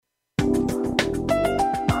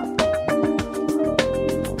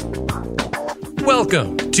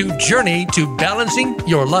Welcome to Journey to Balancing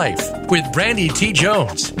Your Life with Brandy T.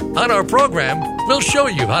 Jones. On our program, we'll show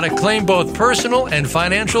you how to claim both personal and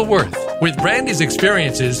financial worth. With Brandy's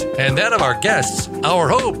experiences and that of our guests, our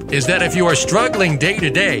hope is that if you are struggling day to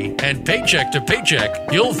day and paycheck to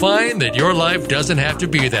paycheck, you'll find that your life doesn't have to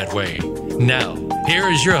be that way. Now, here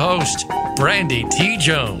is your host, Brandy T.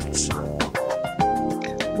 Jones.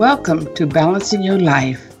 Welcome to Balancing Your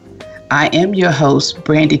Life. I am your host,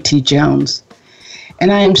 Brandy T. Jones.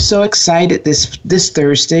 And I am so excited this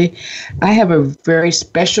Thursday. I have a very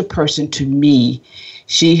special person to me.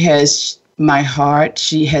 She has my heart.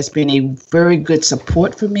 She has been a very good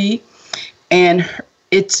support for me. And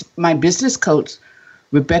it's my business coach,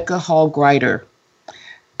 Rebecca Hall Gruyter.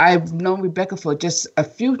 I've known Rebecca for just a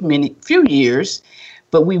few years,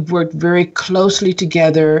 but we've worked very closely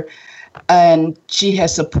together. And she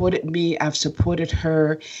has supported me. I've supported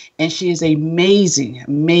her. And she is an amazing,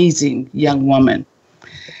 amazing young woman.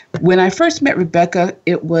 When I first met Rebecca,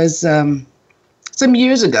 it was some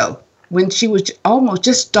years ago when she was almost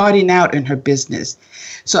just starting out in her business.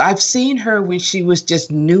 So I've seen her when she was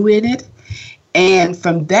just new in it. And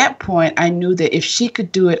from that point, I knew that if she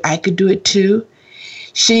could do it, I could do it too.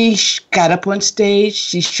 She got up on stage.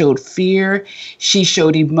 She showed fear. She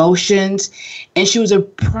showed emotions. And she was a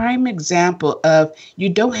prime example of you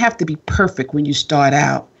don't have to be perfect when you start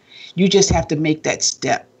out. You just have to make that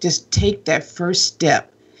step. Just take that first step.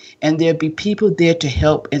 And there'll be people there to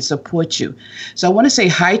help and support you. So I want to say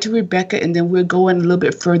hi to Rebecca, and then we'll go in a little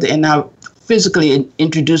bit further, and I'll physically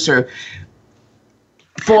introduce her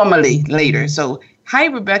formally later. So hi,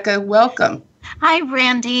 Rebecca. Welcome. Hi,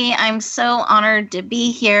 Brandy. I'm so honored to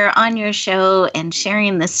be here on your show and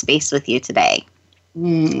sharing this space with you today.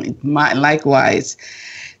 Likewise.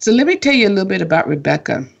 So let me tell you a little bit about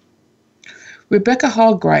Rebecca. Rebecca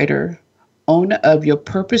Hall Gruyter, owner of Your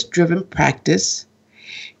Purpose-Driven Practice,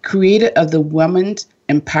 creator of the Women's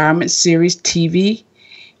Empowerment Series TV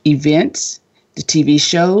events, the TV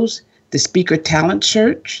shows, the Speaker Talent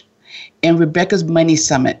Search, and Rebecca's Money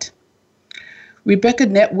Summit. Rebecca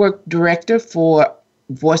Network Director for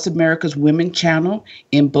Voice America's Women Channel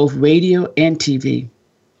in both radio and TV.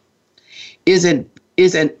 Is an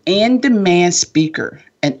in-demand speaker,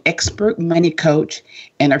 an expert money coach,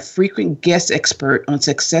 and a frequent guest expert on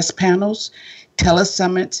success panels,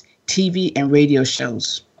 telesummits, TV, and radio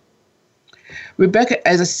shows. Rebecca,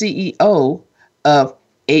 as a CEO of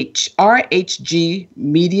RHG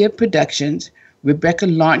Media Productions, Rebecca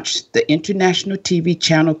launched the international TV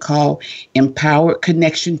channel called Empowered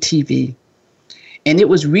Connection TV. And it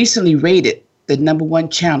was recently rated the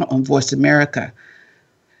 #1 channel on Voice America.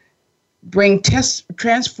 Bring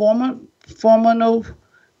transformational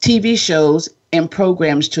TV shows and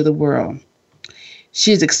programs to the world.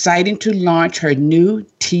 She is excited to launch her new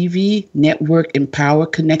TV network, Empower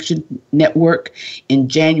Connection Network, in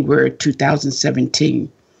January 2017.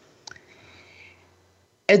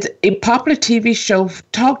 As a popular TV show,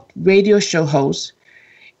 talk radio show host,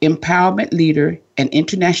 empowerment leader, and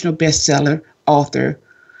international bestseller author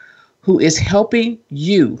who is helping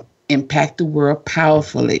you impact the world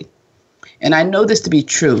powerfully. And I know this to be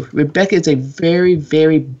true. Rebecca is a very,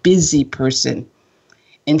 very busy person.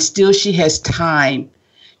 And still she has time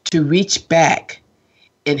to reach back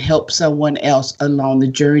and help someone else along the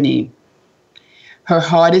journey. Her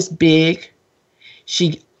heart is big.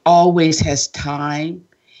 She always has time.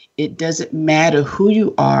 It doesn't matter who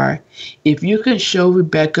you are. If you can show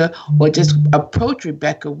Rebecca or just approach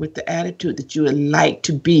Rebecca with the attitude that you would like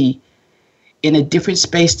to be in a different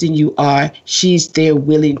space than you are, she's there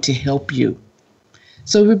willing to help you.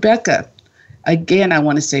 So Rebecca, again, I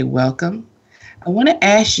want to say welcome. I want to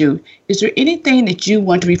ask you, is there anything that you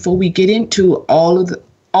want to, before we get into all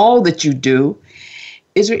that you do,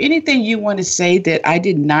 is there anything you want to say that I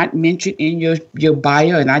did not mention in your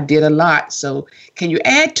bio? And I did a lot. So can you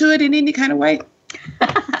add to it in any kind of way?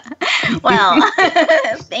 Well,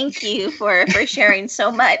 thank you for sharing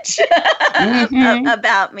so much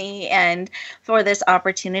about me and for this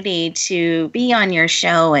opportunity to be on your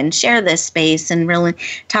show and share this space and really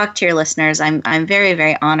talk to your listeners. I'm very,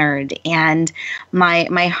 very honored. And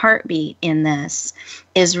my heartbeat in this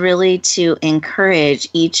is really to encourage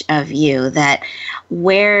each of you that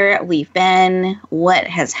where we've been, what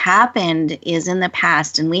has happened is in the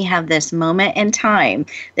past, and we have this moment in time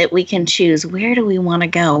that we can choose. Where do we want to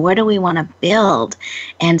go? Where do we want to build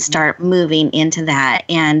and start moving into that.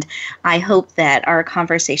 And I hope that our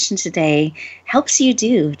conversation today helps you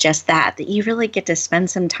do just that you really get to spend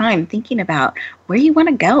some time thinking about where you want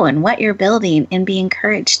to go and what you're building and be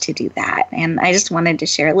encouraged to do that. And I just wanted to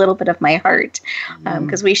share a little bit of my heart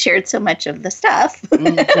because we shared so much of the stuff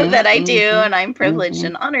that I do and I'm privileged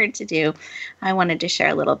and honored to do. I wanted to share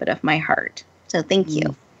a little bit of my heart. So thank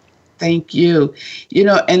you. Thank you.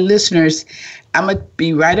 And listeners, I'm going to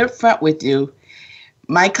be right up front with you.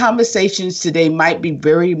 My conversations today might be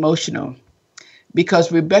very emotional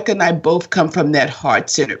because Rebecca and I both come from that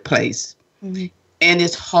heart-centered place. Mm-hmm. And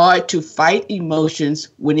it's hard to fight emotions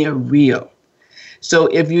when they're real. So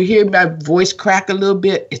if you hear my voice crack a little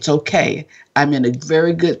bit, it's okay. I'm in a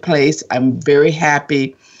very good place. I'm very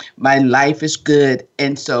happy. My life is good.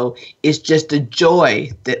 And so it's just the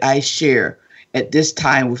joy that I share at this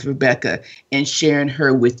time with Rebecca and sharing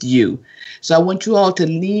her with you. So I want you all to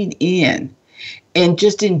lean in and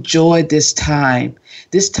just enjoy this time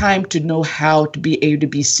to know how to be able to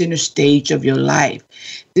be center stage of your life,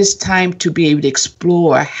 this time to be able to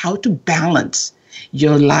explore how to balance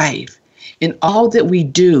your life. In all that we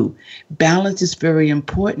do, balance is very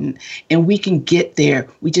important, and we can get there.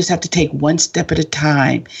 We just have to take one step at a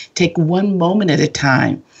time, take one moment at a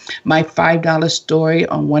time. My $5 story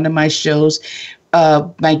on one of my shows,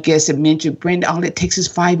 my guest had mentioned, Brenda, all it takes is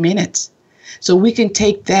 5 minutes. So we can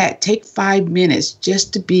take 5 minutes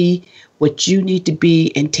just to be what you need to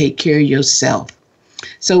be and take care of yourself.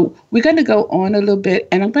 So we're going to go on a little bit,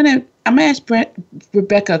 and I'm going to ask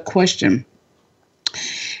Rebecca a question.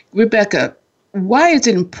 Rebecca, why is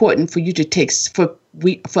it important for you to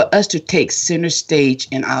for us to take center stage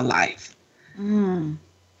in our life?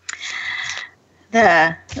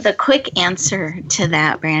 The quick answer to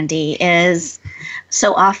that, Brandy, is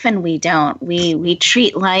so often we don't. We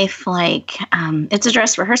treat life like it's a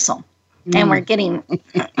dress rehearsal, and we're getting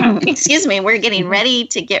we're getting ready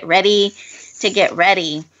to get ready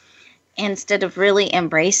instead of really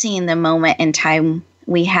embracing the moment in time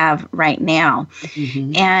we have right now.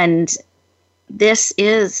 Mm-hmm. And this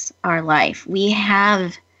is our life. We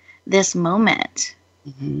have this moment.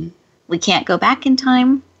 Mm-hmm. We can't go back in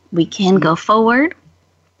time. We can go forward.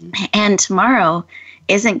 And tomorrow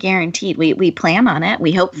isn't guaranteed. We plan on it.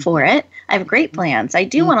 We hope for it. I have great plans. I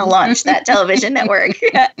do want to launch that television network.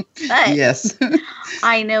 But yes.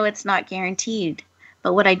 I know it's not guaranteed.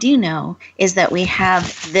 But what I do know is that we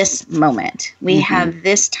have this moment. We have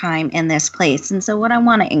this time and this place. And so what I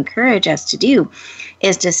want to encourage us to do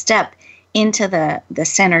is to step into the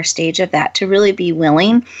center stage of that, to really be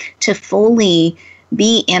willing to fully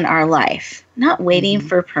be in our life, not waiting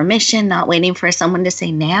for permission, not waiting for someone to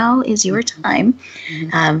say, now is your time.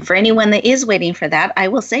 For anyone that is waiting for that, I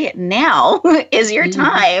will say it, now is your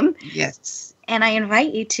time. Yes. And I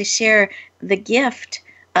invite you to share the gift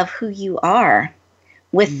of who you are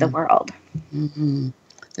with the world.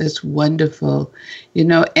 That's wonderful.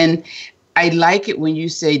 And I like it when you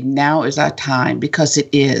say now is our time, because it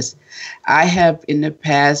is. I have in the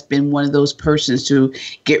past been one of those persons who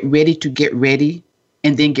get ready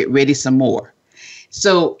and then get ready some more.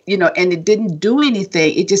 So, and it didn't do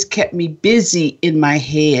anything. It just kept me busy in my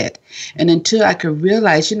head. And until I could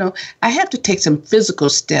realize, I have to take some physical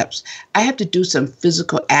steps. I have to do some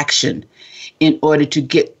physical action in order to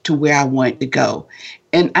get to where I want to go.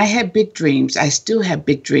 And I had big dreams. I still have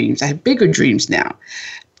big dreams. I have bigger dreams now.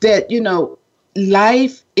 That,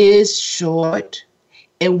 life is short,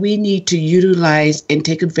 and we need to utilize and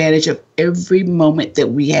take advantage of every moment that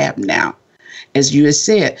we have now. As you have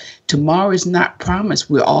said, tomorrow is not promised.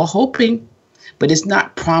 We're all hoping, but it's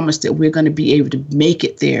not promised that we're going to be able to make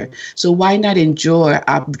it there. So why not enjoy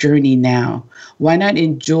our journey now? Why not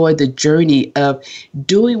enjoy the journey of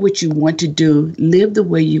doing what you want to do, live the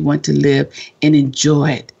way you want to live, and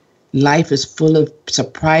enjoy it? Life is full of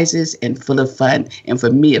surprises and full of fun. And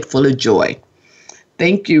for me, it's full of joy.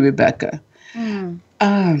 Thank you, Rebecca.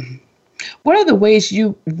 What are the ways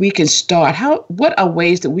we can start? What are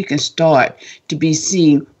ways that we can start to be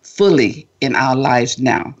seen fully in our lives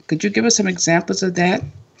now? Could you give us some examples of that?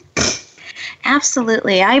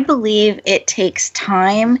 Absolutely. I believe it takes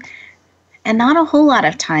time, and not a whole lot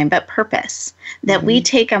of time, but purpose. That we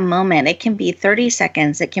take a moment. It can be 30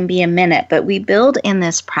 seconds. It can be a minute. But we build in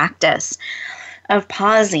this practice of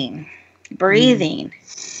pausing, breathing,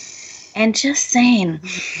 and just saying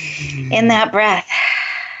in that breath,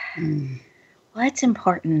 what's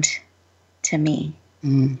important to me?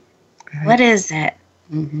 Right. What is it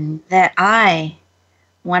that I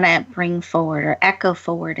want to bring forward or echo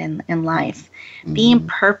forward in life? Being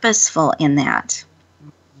purposeful in that.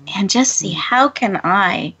 And just see, how can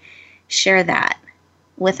I share that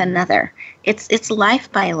with another. It's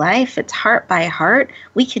life by life. It's heart by heart.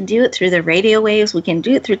 We can do it through the radio waves. We can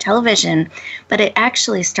do it through television, but it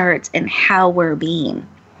actually starts in how we're being.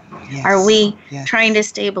 Yes. Are we trying to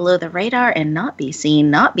stay below the radar and not be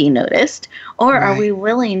seen, not be noticed? Or are we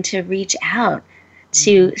willing to reach out,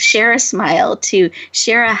 to share a smile, to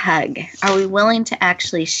share a hug? Are we willing to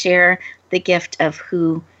actually share the gift of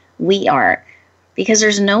who we are? Because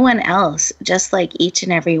there's no one else just like each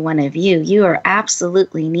and every one of you. You are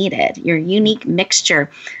absolutely needed. Your unique mixture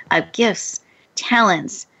of gifts,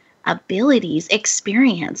 talents, abilities,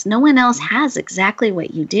 experience. No one else has exactly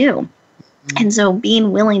what you do. And so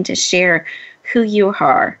being willing to share who you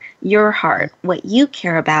are, your heart, what you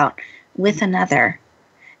care about with another,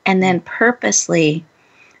 and then purposely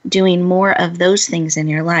doing more of those things in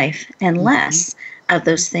your life and less of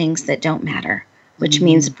those things that don't matter, which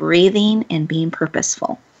means breathing and being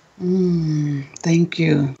purposeful. Thank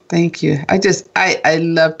you. Thank you. I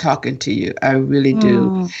love talking to you. I really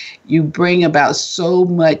do. You bring about so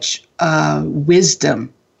much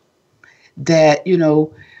wisdom that,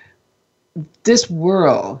 this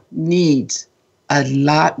world needs a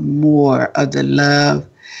lot more of the love,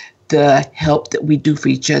 the help that we do for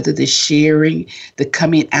each other, the sharing, the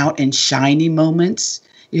coming out and shining moments.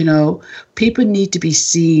 People need to be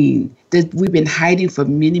seen, that we've been hiding for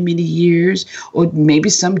many, many years, or maybe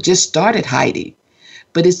some just started hiding.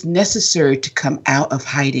 But it's necessary to come out of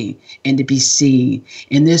hiding and to be seen.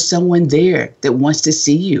 And there's someone there that wants to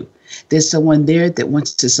see you. There's someone there that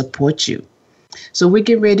wants to support you. So we're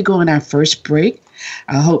getting ready to go on our first break.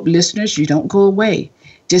 I hope, listeners, you don't go away.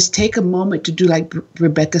 Just take a moment to do like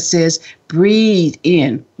Rebecca says, breathe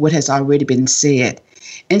in what has already been said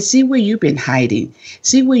and see where you've been hiding.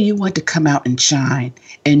 See where you want to come out and shine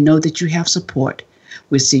and know that you have support.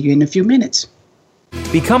 We'll see you in a few minutes.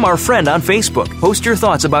 Become our friend on Facebook. Post your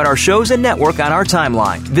thoughts about our shows and network on our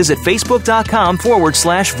timeline. Visit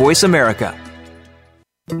Facebook.com/Voice America.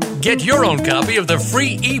 Get your own copy of the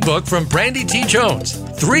free ebook from Brandy T. Jones,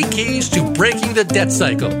 3 Keys to Breaking the Debt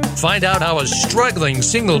Cycle. Find out how a struggling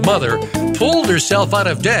single mother pulled herself out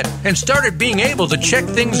of debt and started being able to check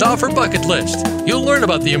things off her bucket list. You'll learn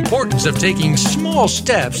about the importance of taking small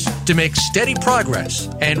steps to make steady progress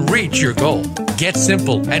and reach your goal. Get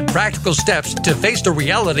simple and practical steps to face the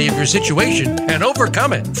reality of your situation and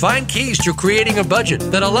overcome it. Find keys to creating a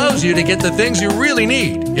budget that allows you to get the things you really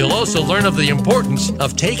need. You'll also learn of the importance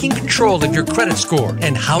of taking control of your credit score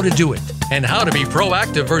and how to do it, and how to be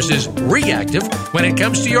proactive versus reactive when it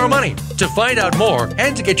comes to your money. To find out more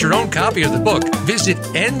and to get your own copy of the book, visit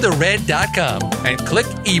endthered.com and click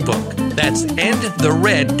ebook. That's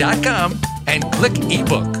endthered.com and click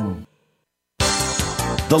ebook.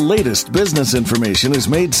 The latest business information is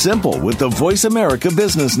made simple with the Voice America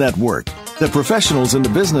Business Network. The professionals in the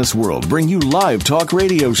business world bring you live talk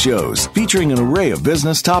radio shows featuring an array of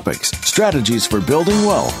business topics, strategies for building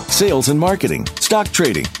wealth, sales and marketing, stock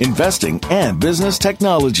trading, investing, and business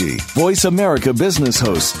technology. Voice America Business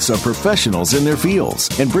hosts are professionals in their fields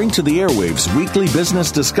and bring to the airwaves weekly business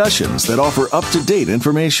discussions that offer up-to-date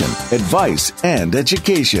information, advice, and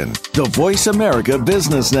education. The Voice America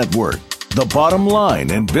Business Network. The bottom line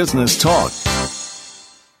in business talk.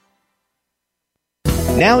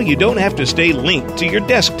 Now you don't have to stay linked to your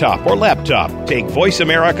desktop or laptop. Take Voice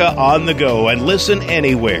America on the go and listen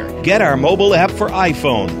anywhere. Get our mobile app for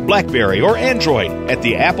iPhone, BlackBerry, or Android at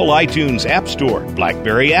the Apple iTunes App Store,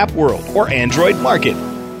 BlackBerry App World, or Android Market.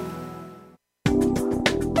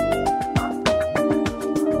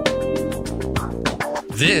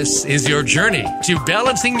 This is your journey to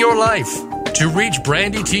balancing your life. To reach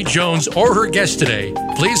Brandy T. Jones or her guest today,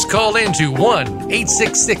 please call in to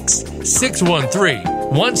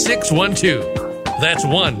 1-866-613-1612. That's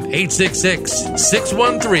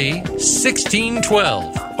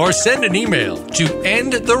 1-866-613-1612. Or send an email to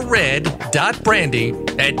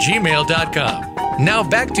endthered.brandy@gmail.com. Now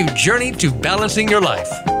back to Journey to Balancing Your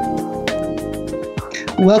Life.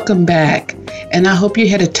 Welcome back. And I hope you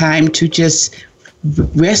had a time to just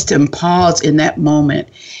rest and pause in that moment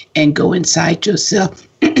and go inside yourself.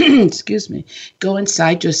 Excuse me. Go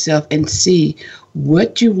inside yourself and see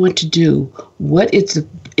what you want to do. What is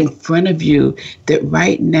in front of you that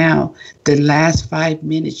right now, the last 5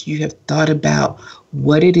 minutes, you have thought about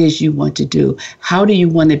what it is you want to do. How do you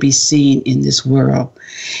want to be seen in this world?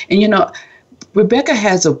 And Rebecca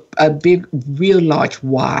has a big, real large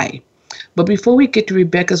why. But before we get to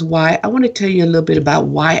Rebecca's why, I want to tell you a little bit about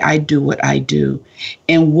why I do what I do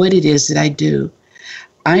and what it is that I do.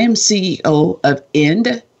 I am CEO of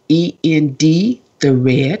END, E-N-D, The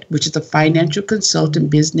Red, which is a financial consultant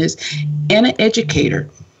business and an educator.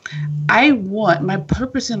 My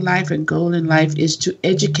purpose in life and goal in life is to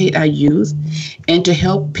educate our youth and to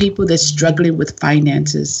help people that's struggling with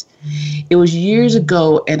finances. It was years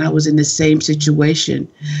ago, and I was in the same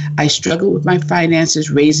situation. I struggled with my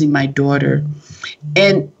finances, raising my daughter.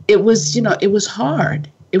 And it was, it was hard.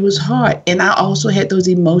 It was hard. And I also had those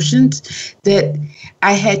emotions that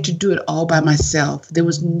I had to do it all by myself. There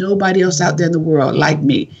was nobody else out there in the world like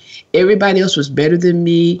me. Everybody else was better than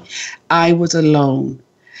me. I was alone.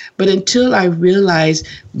 But until I realized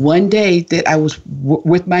one day that I was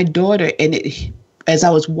with my daughter, and as I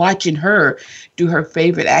was watching her do her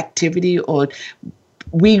favorite activity, or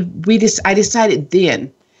I decided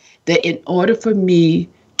then that in order for me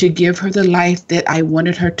to give her the life that I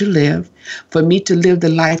wanted her to live, for me to live the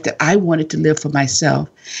life that I wanted to live for myself,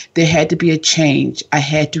 there had to be a change. I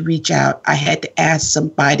had to reach out. I had to ask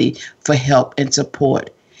somebody for help and support.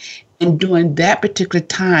 And during that particular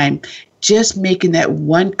time, just making that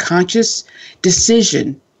one conscious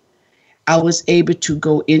decision, I was able to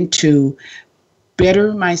go into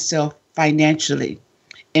better myself financially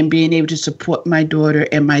and being able to support my daughter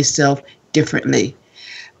and myself differently.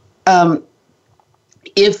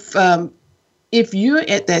 If you're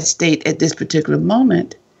at that state at this particular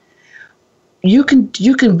moment, you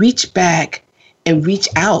can reach back and reach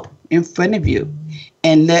out in front of you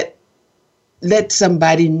and let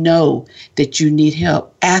somebody know that you need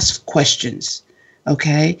help. Ask questions,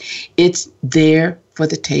 okay? It's there for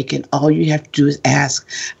the taking. All you have to do is ask.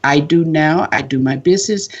 I do my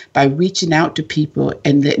business by reaching out to people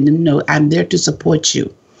and letting them know I'm there to support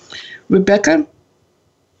you. Rebecca?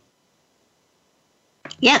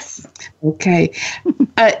 Yes. Okay.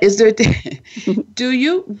 Would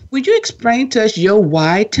you explain to us your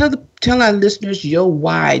why? Tell our listeners your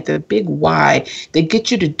why, the big why that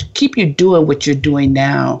get you to keep you doing what you're doing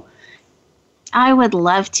now. I would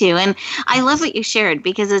love to. And I love what you shared,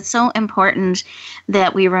 because it's so important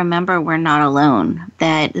that we remember we're not alone,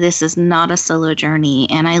 that this is not a solo journey.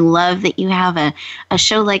 And I love that you have a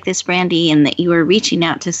show like this, Brandy, and that you are reaching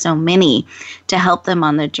out to so many to help them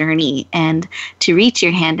on the journey and to reach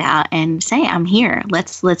your hand out and say, I'm here.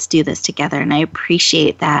 Let's do this together. And I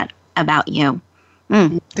appreciate that about you.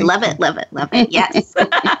 Love it. Yes.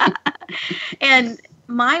 And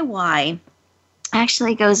my why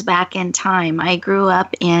actually goes back in time. I grew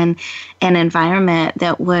up in an environment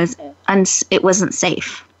that it wasn't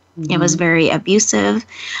safe. Mm-hmm. It was very abusive.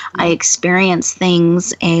 I experienced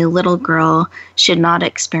things a little girl should not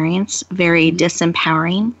experience, very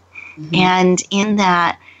disempowering. Mm-hmm. And in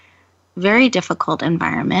that very difficult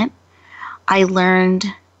environment, I learned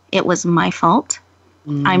it was my fault.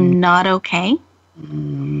 Mm-hmm. I'm not okay.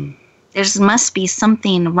 Mm-hmm. There must be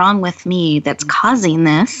something wrong with me that's causing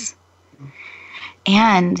this.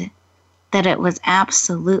 And that it was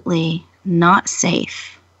absolutely not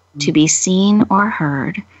safe to be seen or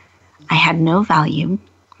heard. I had no value.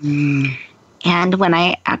 And when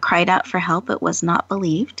I cried out for help, it was not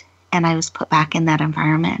believed. And I was put back in that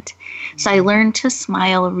environment. So I learned to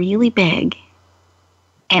smile really big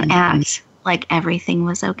and act like everything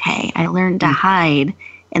was okay. I learned to hide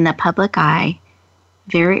in the public eye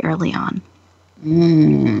very early on.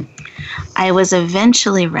 I was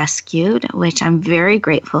eventually rescued, which I'm very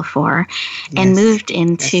grateful for, and moved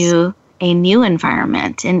into a new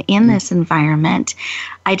environment. And in this environment,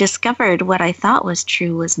 I discovered what I thought was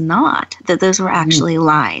true was not, that those were actually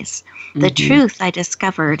lies. The truth I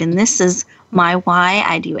discovered, and this is my why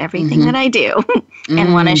I do everything that I do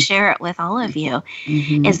and want to share it with all of you,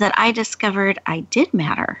 is that I discovered I did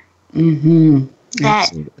matter. That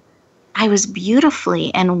I was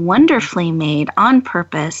beautifully and wonderfully made on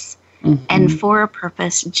purpose and for a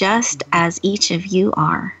purpose, just as each of you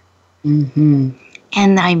are. And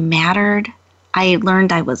I mattered. I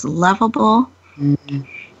learned I was lovable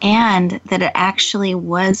and that it actually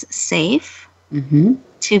was safe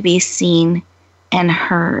to be seen and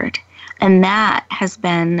heard. And that has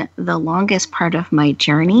been the longest part of my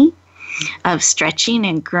journey of stretching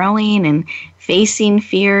and growing and facing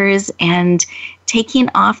fears and taking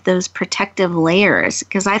off those protective layers,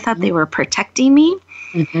 because I thought they were protecting me,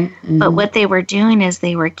 but what they were doing is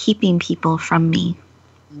they were keeping people from me.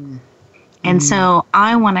 And so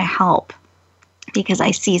I want to help, because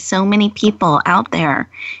I see so many people out there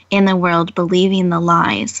in the world believing the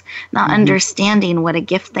lies, not understanding what a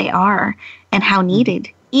gift they are and how needed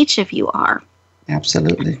each of you are.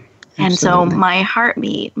 Absolutely. And so my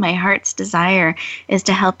heartbeat, my heart's desire is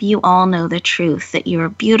to help you all know the truth, that you are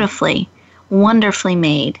beautifully, wonderfully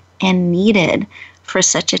made and needed for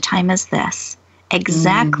such a time as this,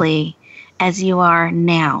 exactly as you are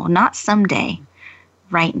now, not someday,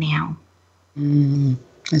 right now.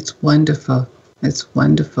 It's wonderful. That's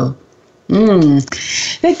wonderful.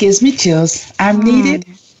 That gives me chills. I'm needed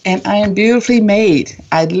and I am beautifully made.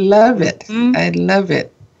 I love it. I love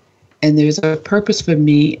it. And there's a purpose for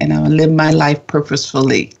me, and I will live my life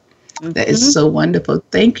purposefully. That is so wonderful.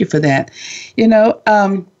 Thank you for that. I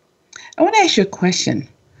want to ask you a question.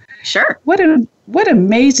 Sure. What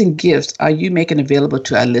amazing gifts are you making available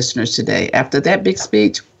to our listeners today? After that big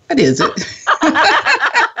speech, what is it?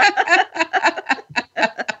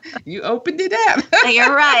 You opened it up.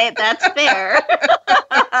 You're right. That's fair.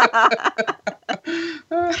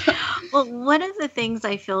 Well, one of the things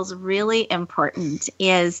I feel is really important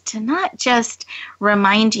is to not just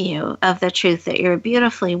remind you of the truth that you're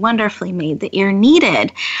beautifully, wonderfully made, that you're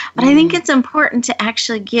needed, but I think it's important to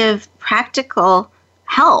actually give practical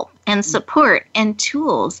help and support and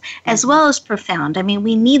tools as well as profound. I mean,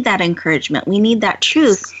 we need that encouragement. We need that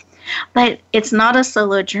truth. But it's not a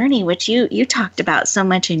solo journey, which you talked about so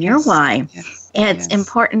much in your why. It's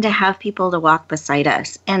important to have people to walk beside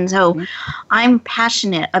us. And so I'm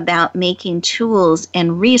passionate about making tools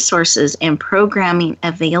and resources and programming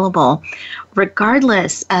available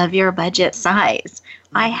regardless of your budget size.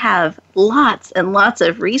 I have lots and lots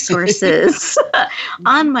of resources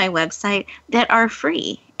on my website that are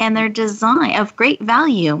free, and they're designed of great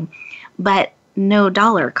value, but no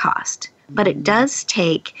dollar cost. But it does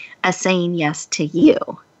take a saying yes to you,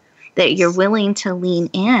 that you're willing to lean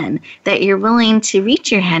in, that you're willing to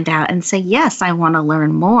reach your hand out and say, yes, I want to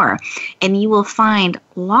learn more. And you will find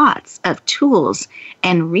lots of tools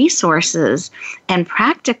and resources and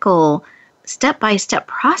practical step-by-step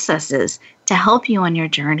processes to help you on your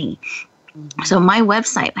journey. So my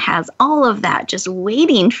website has all of that just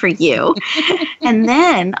waiting for you. And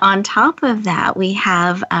then on top of that, we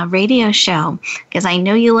have a radio show, because I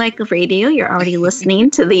know you like radio. You're already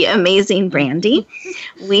listening to the amazing Brandy.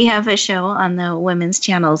 We have a show on the Women's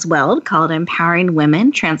Channel as well called Empowering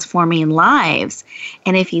Women, Transforming Lives.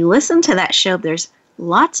 And if you listen to that show, there's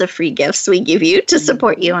lots of free gifts we give you to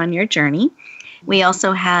support you on your journey. We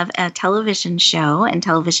also have a television show and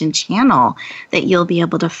television channel that you'll be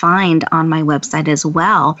able to find on my website as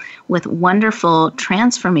well, with wonderful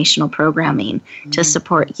transformational programming to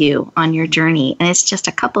support you on your journey. And it's just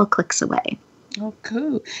a couple of clicks away. Oh,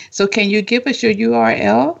 cool. So can you give us your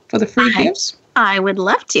URL for the free gifts? I would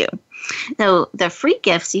love to. So the free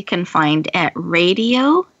gifts you can find at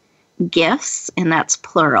Radio Gifts, and that's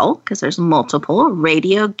plural because there's multiple,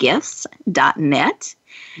 radiogifts.net.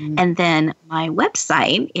 And then my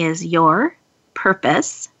website is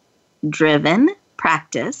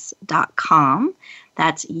yourpurposedrivenpractice.com.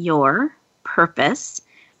 That's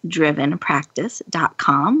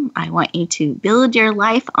yourpurposedrivenpractice.com. I want you to build your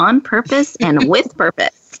life on purpose and with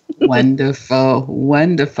purpose. Wonderful,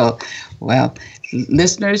 wonderful. Well,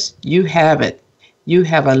 listeners, you have it. You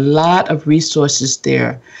have a lot of resources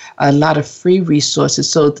there, a lot of free resources.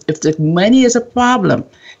 So if the money is a problem,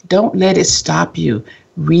 don't let it stop you.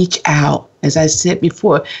 Reach out. As I said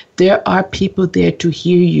before, there are people there to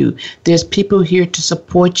hear you. There's people here to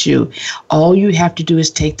support you. All you have to do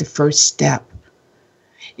is take the first step.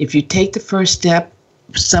 If you take the first step,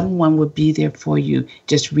 someone will be there for you.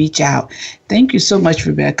 Just reach out. Thank you so much,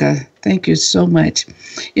 Rebecca. Thank you so much.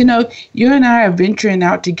 You know, you and I are venturing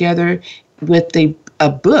out together with a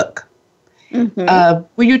book.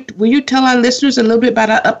 Will you tell our listeners a little bit about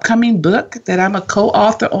our upcoming book that I'm a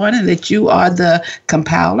co-author on and that you are the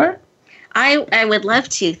compiler? I would love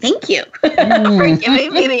to. Thank you for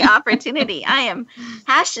giving me the opportunity. I am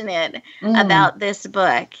passionate about this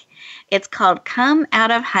book. It's called Come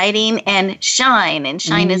Out of Hiding and Shine. And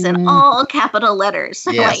shine is in all capital letters.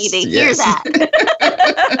 I want you to hear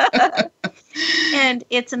that. And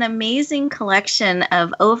it's an amazing collection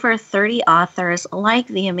of over 30 authors like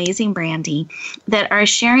the amazing Brandy that are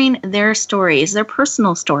sharing their stories, their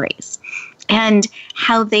personal stories, and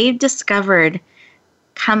how they've discovered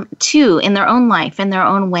in their own life, in their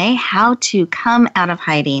own way, how to come out of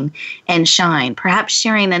hiding and shine, perhaps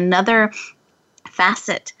sharing another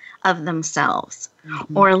facet of themselves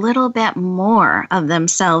or a little bit more of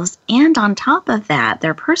themselves. And on top of that,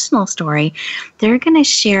 their personal story, they're going to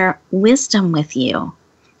share wisdom with you,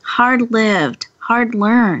 hard-lived,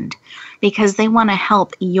 hard-learned, because they want to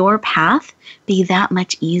help your path be that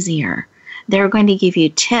much easier. They're going to give you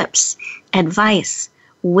tips, advice,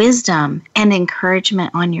 wisdom, and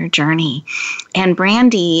encouragement on your journey. And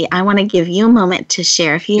Brandy, I want to give you a moment to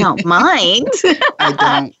share, if you don't mind. I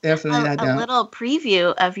don't. Definitely I don't. A little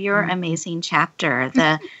preview of your amazing chapter.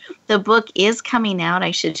 The book is coming out.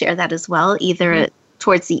 I should share that as well, either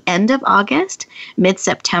towards the end of August,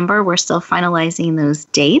 mid-September. We're still finalizing those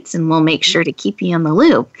dates, and we'll make sure to keep you in the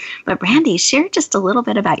loop. But Brandy, share just a little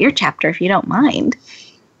bit about your chapter, if you don't mind.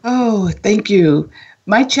 Oh, thank you.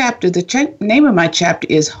 My chapter, the name of my chapter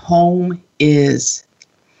is Home Is.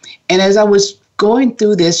 And as I was going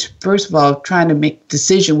through this, first of all, trying to make a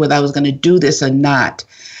decision whether I was going to do this or not,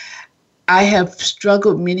 I have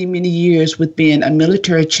struggled many, many years with being a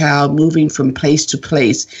military child, moving from place to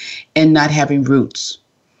place and not having roots.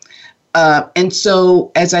 And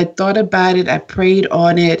so as I thought about it, I prayed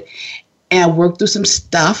on it and I worked through some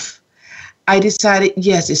stuff. I decided,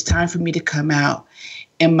 yes, it's time for me to come out.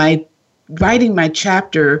 And writing my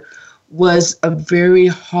chapter was a very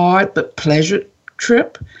hard but pleasure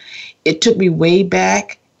trip. It took me way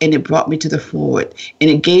back and it brought me to the forward. And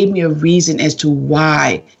it gave me a reason as to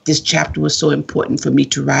why this chapter was so important for me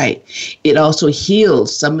to write. It also healed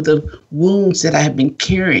some of the wounds that I have been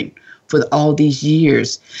carrying for all these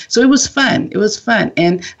years. So it was fun. It was fun.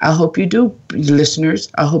 And I hope you do, listeners,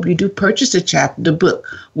 I hope you do purchase the book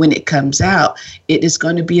when it comes out. It is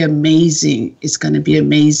going to be amazing. It's going to be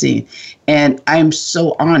amazing. And I'm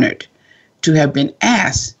so honored to have been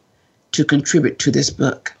asked to contribute to this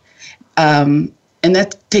book. And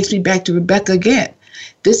that takes me back to Rebecca again.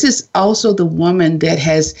 This is also the woman that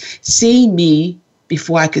has seen me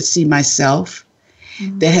before I could see myself,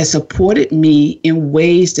 that has supported me in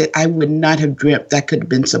ways that I would not have dreamt that could have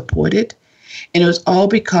been supported. And it was all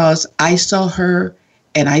because I saw her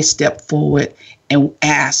and I stepped forward and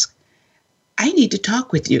asked, I need to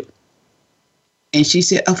talk with you. And she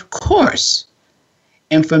said, of course.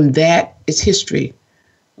 And from that, it's history.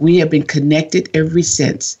 We have been connected ever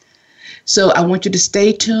since. So I want you to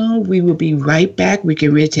stay tuned. We will be right back. We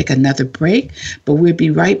can really take another break, but we'll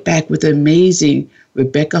be right back with the amazing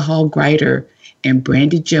Rebecca Hall Gruyter and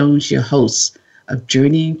Brandy Jones, your hosts of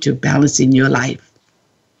Journeying to Balancing Your Life.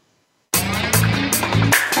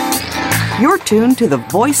 You're tuned to the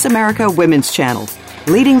Voice America Women's Channel,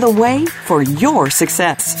 leading the way for your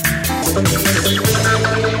success.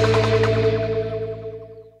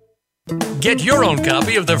 Get your own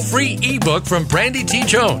copy of the free ebook from Brandy T.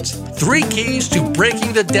 Jones, 3 Keys to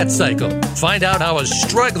Breaking the Debt Cycle. Find out how a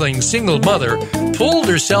struggling single mother pulled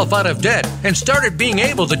herself out of debt and started being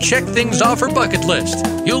able to check things off her bucket list.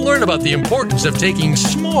 You'll learn about the importance of taking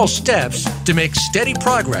small steps to make steady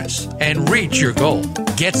progress and reach your goal.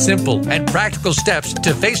 Get simple and practical steps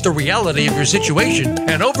to face the reality of your situation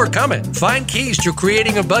and overcome it. Find keys to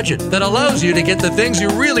creating a budget that allows you to get the things you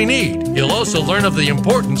really need. You'll also learn of the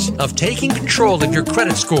importance of taking control of your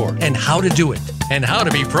credit score and how to do it, and how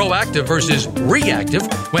to be proactive versus reactive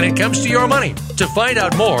when it comes to your money. To find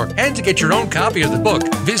out more and to get your own copy of the book,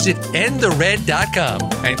 visit endthered.com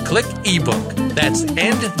and click ebook. That's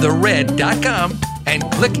endthered.com and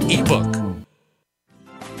click ebook.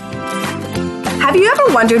 Have you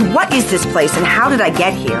ever wondered, what is this place and how did I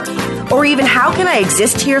get here? Or even, how can I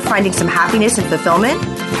exist here finding some happiness and fulfillment?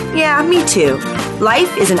 Yeah, me too.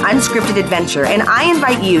 Life is an unscripted adventure, and I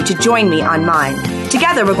invite you to join me on mine.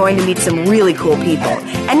 Together, we're going to meet some really cool people,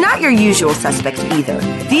 and not your usual suspects either.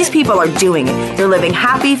 These people are doing it. They're living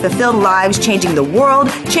happy, fulfilled lives, changing the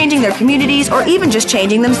world, changing their communities, or even just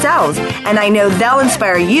changing themselves. And I know they'll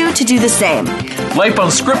inspire you to do the same. Life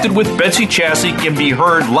Unscripted with Betsy Chassie can be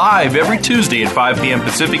heard live every Tuesday at 5 p.m.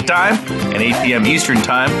 Pacific Time and 8 p.m. Eastern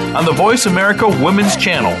Time on the Voice America Women's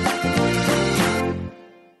Channel.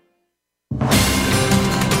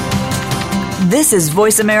 This is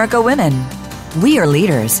Voice America Women. We are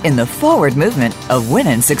leaders in the forward movement of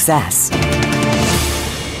women's success.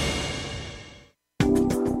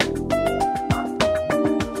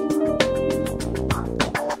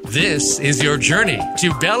 This is your journey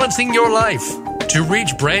to balancing your life. To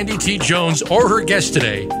reach Brandy T. Jones or her guest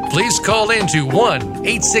today, please call in to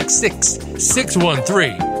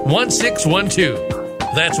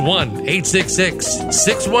 1-866-613-1612. That's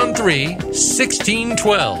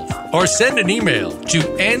 1-866-613-1612. Or send an email to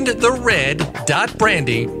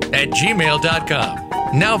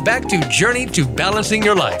endthered.brandy@gmail.com. Now back to Journey to Balancing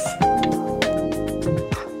Your Life.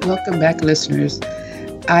 Welcome back, listeners.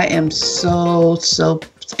 I am so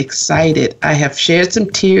excited. I have shared some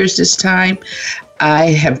tears this time.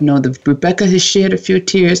 I have known that Rebecca has shared a few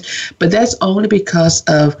tears, but that's only because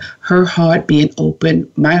of her heart being open,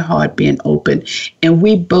 my heart being open, and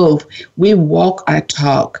we walk our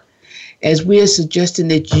talk. As we are suggesting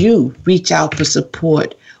that you reach out for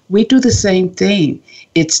support, we do the same thing.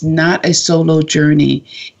 It's not a solo journey.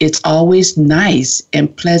 It's always nice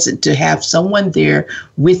and pleasant to have someone there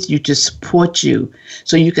with you to support you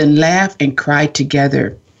so you can laugh and cry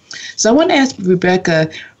together. So I want to ask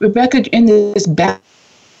Rebecca, in this battle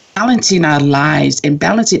balancing our lives and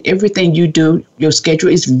balancing everything you do. Your schedule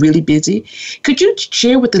is really busy. Could you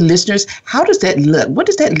share with the listeners, how does that look? What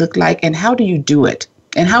does that look like, and how do you do it?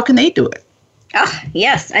 And how can they do it? Oh,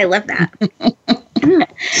 yes, I love that.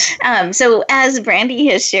 So as Brandy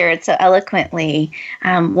has shared so eloquently,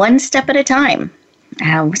 one step at a time.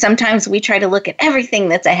 Sometimes we try to look at everything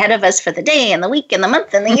that's ahead of us for the day and the week and the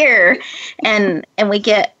month and the year, and we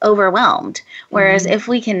get overwhelmed. Whereas if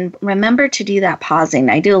we can remember to do that pausing,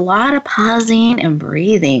 I do a lot of pausing and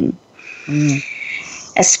breathing,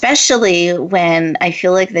 especially when I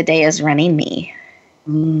feel like the day is running me.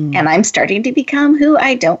 And I'm starting to become who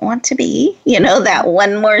I don't want to be. You know, that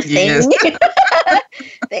one more thing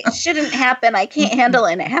that shouldn't happen. I can't handle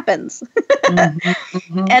it, and it happens.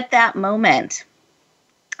 At that moment,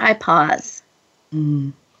 I pause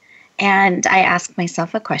and I ask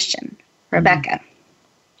myself a question. Rebecca,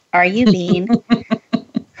 are you being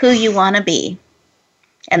who you want to be?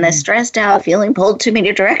 And the stressed out, feeling pulled too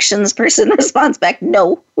many directions person responds back,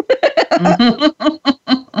 no.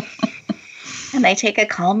 And I take a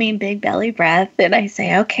calming big belly breath and I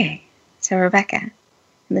say, okay, so Rebecca,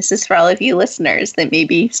 and this is for all of you listeners that may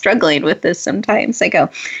be struggling with this sometimes. I go,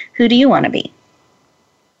 who do you want to be?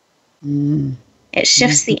 It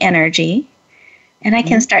shifts the energy, and I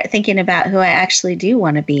can start thinking about who I actually do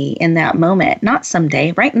want to be in that moment, not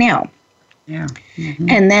someday, right now. Yeah.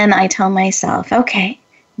 And then I tell myself, okay,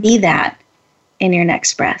 be that in your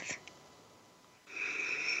next breath.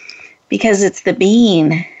 Because it's the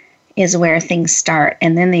being is where things start,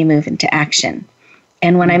 and then they move into action.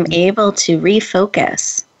 And when I'm able to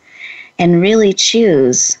refocus and really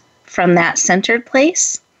choose from that centered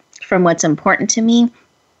place, from what's important to me,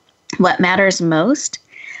 what matters most,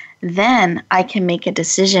 then I can make a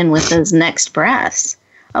decision with those next breaths.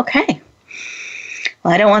 Okay,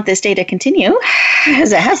 well, I don't want this day to continue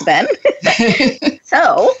as it has been.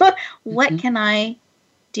 So what can I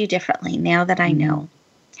do differently now that I know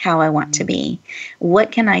how I want to be?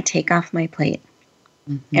 What can I take off my plate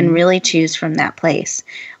and really choose from that place?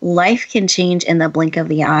 Life can change in the blink of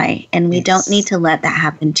the eye, and we don't need to let that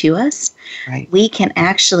happen to us. Right. We can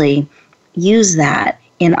actually use that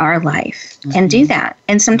in our life and do that.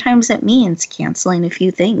 And sometimes it means canceling a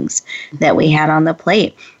few things that we had on the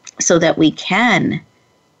plate so that we can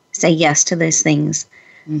say yes to those things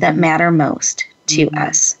that matter most to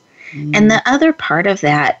us. And the other part of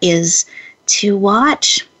that is to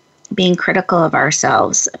watch being critical of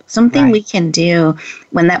ourselves. Something we can do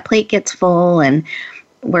when that plate gets full and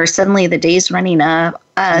where suddenly the day's running up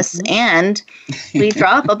us and we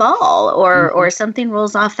drop a ball or something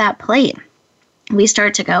rolls off that plate. We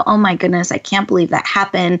start to go, oh my goodness, I can't believe that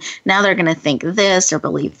happened. Now they're going to think this or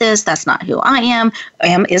believe this. That's not who I am.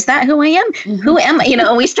 Is that who I am? Who am I? You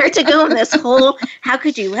know, we start to go in this whole, how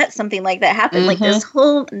could you let something like that happen? Like this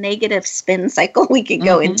whole negative spin cycle we could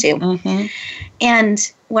go into.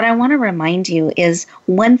 And what I want to remind you is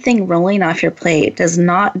one thing rolling off your plate does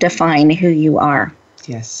not define who you are.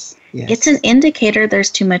 Yes. It's an indicator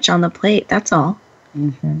there's too much on the plate. That's all.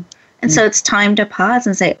 And so it's time to pause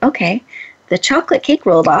and say, okay, the chocolate cake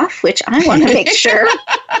rolled off, which I want to make sure,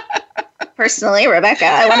 personally, Rebecca,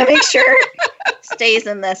 I want to make sure stays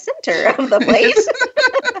in the center of the plate.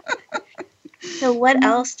 So what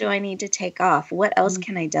else do I need to take off? What else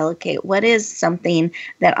can I delegate? What is something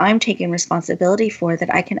that I'm taking responsibility for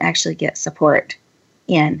that I can actually get support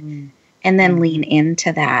in? And then lean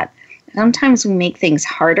into that. Sometimes we make things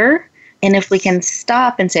harder. And if we can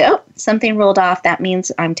stop and say, oh, something rolled off, that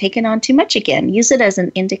means I'm taking on too much again. Use it as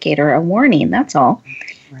an indicator, a warning, that's all.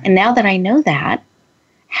 And now that I know that,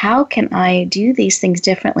 how can I do these things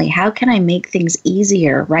differently? How can I make things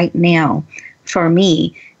easier right now for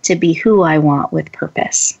me to be who I want with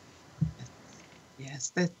purpose?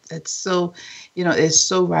 Yes, that's so, it's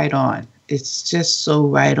so right on. It's just so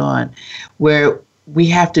right on, where we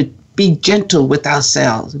have to be gentle with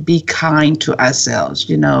ourselves, be kind to ourselves,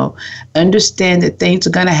 understand that things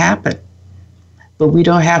are going to happen, but we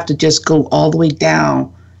don't have to just go all the way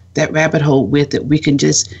down that rabbit hole with it. We can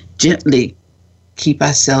just gently keep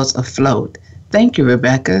ourselves afloat. Thank you,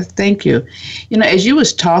 Rebecca. Thank you. As you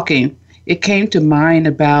was talking, it came to mind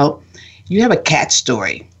about, you have a cat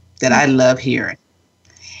story that I love hearing.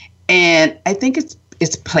 And I think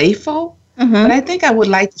it's playful, but I think I would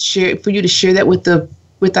like to for you to share that with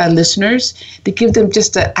our listeners, to give them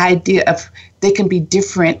just an idea of they can be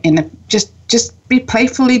different and just be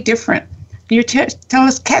playfully different. Can you tell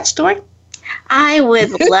us cat story? I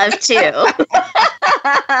would love to.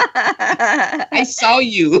 I saw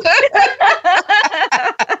you.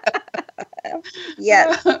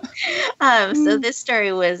 Yes. So this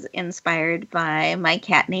story was inspired by my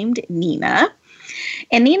cat named Nina.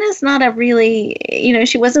 And Nina's not a really,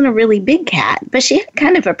 she wasn't a really big cat, but she had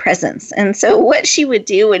kind of a presence. And so what she would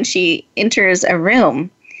do when she enters a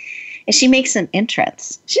room is she makes an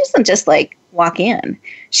entrance. She doesn't just walk in.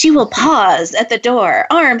 She will pause at the door.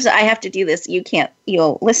 Arms, I have to do this.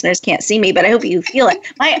 Listeners can't see me, but I hope you feel it.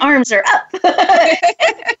 My arms are up.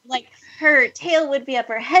 Her tail would be up,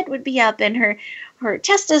 her head would be up, and her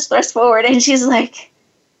chest is thrust forward, and she's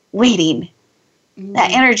waiting.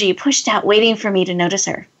 That energy pushed out, waiting for me to notice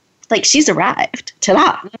her. She's arrived.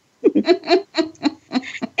 Ta-da! And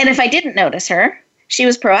if I didn't notice her, she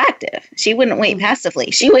was proactive. She wouldn't wait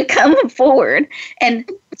passively. She would come forward and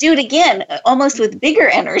do it again, almost with bigger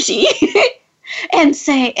energy, and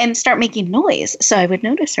start making noise. So I would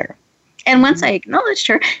notice her. And once I acknowledged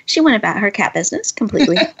her, she went about her cat business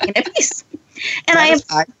completely in a peace. And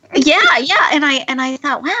and I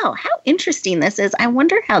thought, wow, how interesting this is. I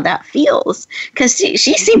wonder how that feels, because she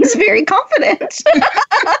seems very confident.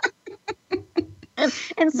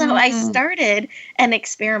 And so I started an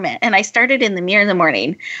experiment, and I started in the mirror in the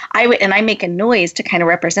morning. I make a noise to kind of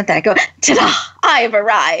represent that. I go, ta-da, I've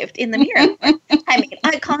arrived in the mirror. I made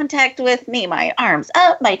eye contact with me, my arms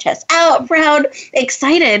up, my chest out, proud,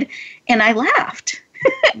 excited, and I laughed.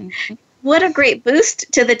 What a great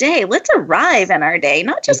boost to the day. Let's arrive in our day,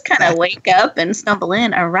 not just kind of wake up and stumble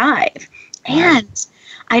in, arrive. And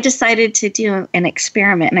I decided to do an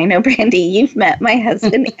experiment. And I know, Brandy, you've met my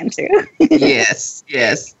husband, Andrew. Yes.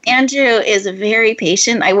 Andrew is very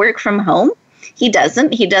patient. I work from home. He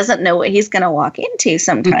doesn't know what he's going to walk into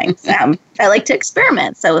sometimes. I like to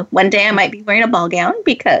experiment. So one day I might be wearing a ball gown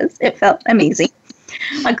because it felt amazing.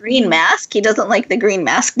 A green mask. He doesn't like the green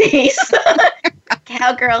mask days.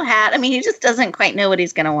 Cowgirl hat. I mean, he just doesn't quite know what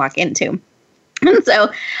he's going to walk into. And so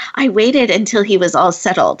I waited until he was all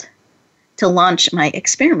settled to launch my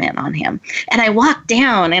experiment on him. And I walked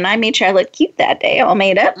down, and I made sure I looked cute that day, all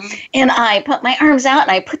made up. And I put my arms out,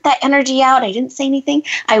 and I put that energy out. I didn't say anything.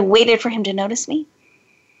 I waited for him to notice me,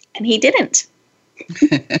 and he didn't.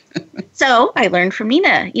 So I learned from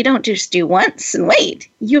Nina, you don't just do once and wait.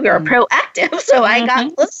 You are proactive. So I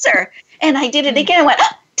got closer, and I did it again. I went,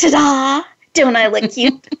 ta-da! Don't I look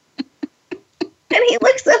cute? And he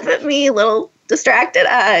looks up at me a little distracted.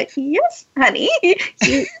 Yes, honey,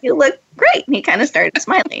 you look great. And he kind of started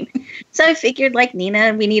smiling. So I figured, like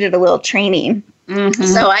Nina, we needed a little training. Mm-hmm.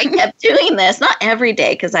 So I kept doing this, not every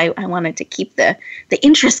day, because I wanted to keep the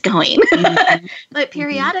interest going, but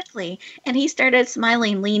periodically. And he started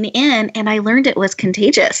smiling, lean in, and I learned it was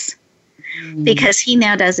contagious because he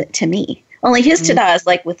now does it to me. Only his ta-da is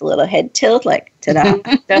with a little head tilt, ta-da.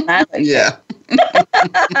 Yeah.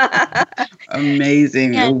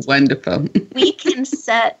 Amazing. And wonderful. we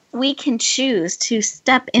can choose to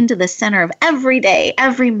step into the center of every day,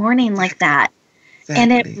 every morning like that. Exactly.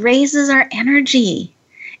 And it raises our energy.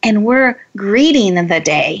 And we're greeting the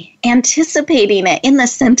day, anticipating it in the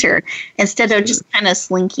center instead of just kind of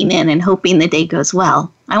slinking in and hoping the day goes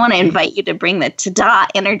well. I want to invite you to bring the ta-da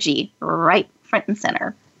energy right front and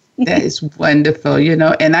center. That is wonderful,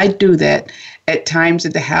 and I do that at times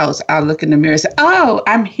at the house. I'll look in the mirror and say, oh,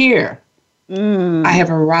 I'm here. I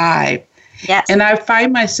have arrived. Yes. And I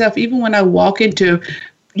find myself, even when I walk into,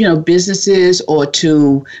 businesses or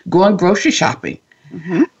to go on grocery shopping,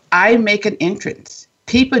 I make an entrance.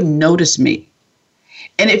 People notice me.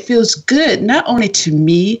 And it feels good, not only to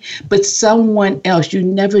me, but someone else. You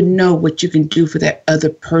never know what you can do for that other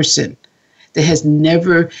person that has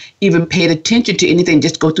never even paid attention to anything,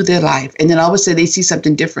 just go through their life. And then all of a sudden they see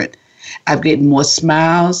something different. I get more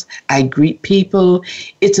smiles. I greet people.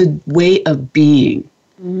 It's a way of being.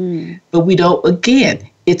 But we don't, again,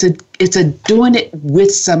 it's a doing it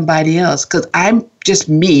with somebody else, because I'm just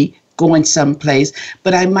me going someplace,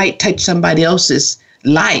 but I might touch somebody else's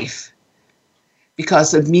life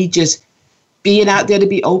because of me just being out there to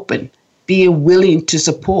be open, being willing to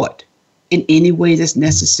support in any way that's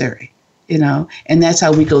necessary. And that's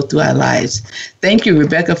how we go through our lives. Thank you,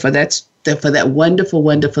 Rebecca, for that wonderful,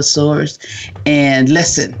 wonderful source and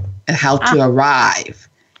lesson on how to arrive.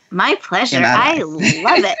 My pleasure. I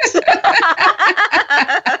love it.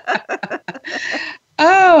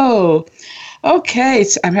 Oh, okay.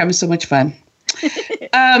 So I'm having so much fun.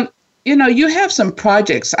 You have some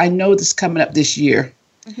projects. I know this coming up this year.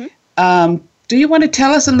 Do you want to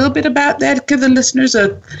tell us a little bit about that? Give the listeners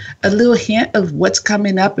a little hint of what's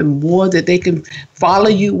coming up and more that they can follow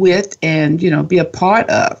you with and, be a part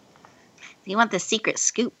of. You want the secret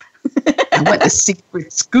scoop? I want the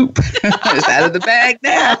secret scoop. It's out of the bag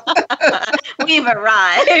now. We've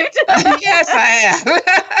arrived. Yes, I have.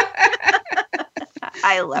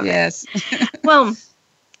 I love it. Well,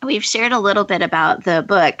 we've shared a little bit about the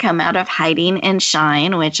book, Come Out of Hiding and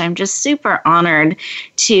Shine, which I'm just super honored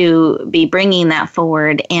to be bringing that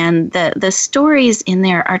forward. And the stories in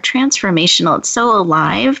there are transformational. It's so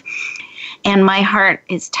alive. And my heart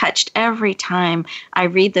is touched every time I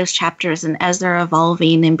read those chapters, and as they're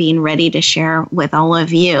evolving and being ready to share with all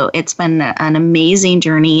of you. It's been an amazing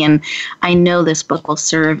journey, and I know this book will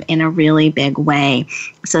serve in a really big way.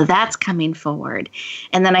 So that's coming forward.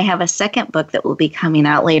 And then I have a second book that will be coming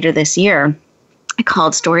out later this year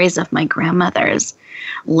called Stories of My Grandmother's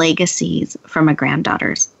Legacies from a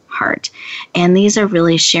Granddaughter's Heart. And these are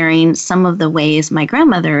really sharing some of the ways my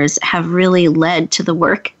grandmothers have really led to the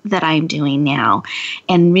work that I'm doing now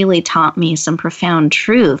and really taught me some profound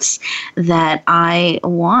truths that I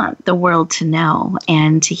want the world to know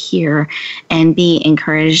and to hear and be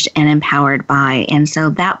encouraged and empowered by. And so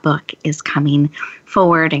that book is coming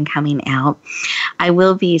forward and coming out. I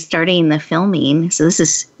will be starting the filming. So this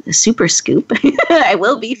is a super scoop. I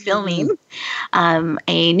will be filming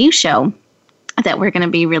a new show that we're going to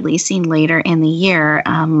be releasing later in the year.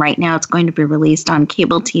 Right now, it's going to be released on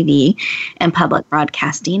cable TV and public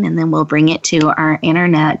broadcasting, and then we'll bring it to our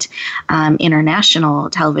internet international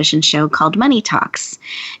television show called Money Talks.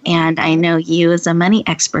 And I know you as a money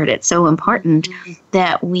expert, it's so important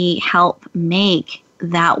that we help make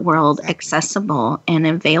that world accessible and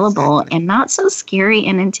available and not so scary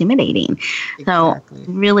and intimidating. So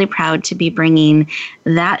really proud to be bringing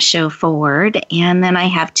that show forward. And then I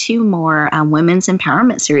have two more Women's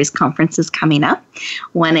Empowerment Series conferences coming up,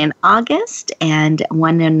 one in August and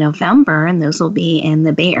one in November, and those will be in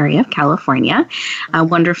the Bay Area of California. A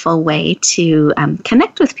wonderful way to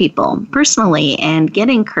connect with people personally and get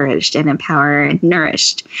encouraged and empowered and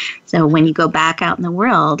nourished. So when you go back out in the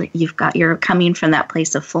world, you're coming from that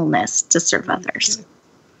place of fullness to serve others.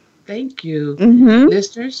 Thank you.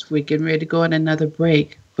 Listeners, we're getting ready to go on another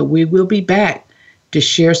break, but we will be back to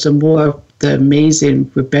share some more of the amazing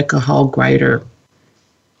Rebecca Hall Gruyter.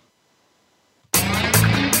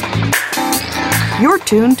 You're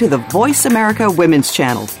tuned to the Voice America Women's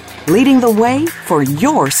Channel, leading the way for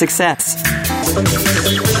your success.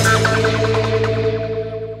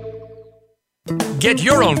 Get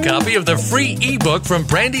your own copy of the free ebook from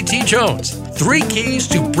Brandy T. Jones, 3 Keys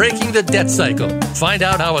to Breaking the Debt Cycle. Find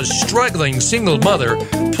out how a struggling single mother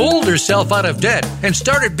pulled herself out of debt and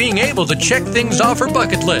started being able to check things off her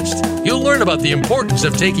bucket list. You'll learn about the importance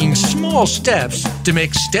of taking small steps to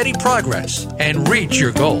make steady progress and reach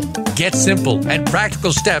your goal. Get simple and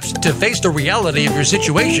practical steps to face the reality of your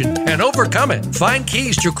situation and overcome it. Find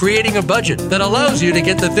keys to creating a budget that allows you to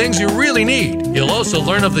get the things you really need. You'll also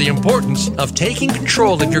learn of the importance of taking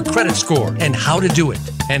control of your credit score and how to do it,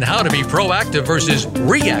 and how to be proactive versus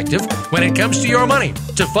reactive when it comes to your money.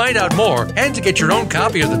 To find out more and to get your own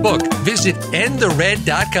copy of the book, visit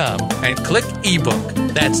endthered.com and click ebook.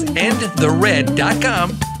 That's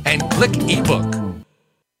endthered.com and click ebook.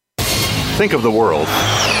 Think of the world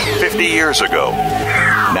 50 years ago.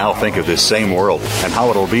 Now think of this same world and how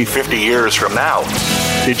it'll be 50 years from now.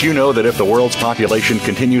 Did you know that if the world's population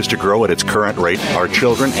continues to grow at its current rate, our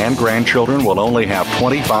children and grandchildren will only have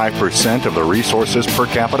 25% of the resources per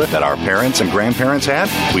capita that our parents and grandparents had?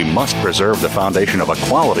 We must preserve the foundation of a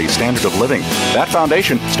quality standard of living. That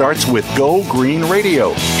foundation starts with Go Green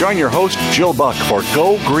Radio. Join your host, Jill Buck, for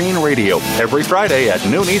Go Green Radio every Friday at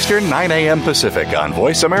noon Eastern, 9 a.m. Pacific on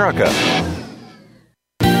Voice America.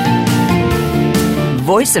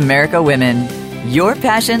 Voice America Women. Your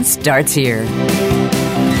passion starts here.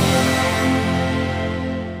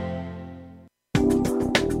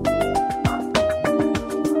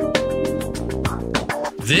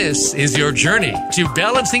 This is your journey to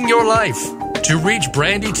balancing your life. To reach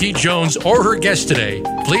Brandy T. Jones or her guest today,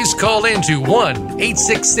 please call in to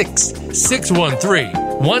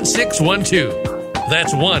 1-866-613-1612.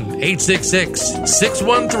 That's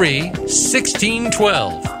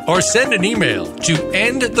 1-866-613-1612. Or send an email to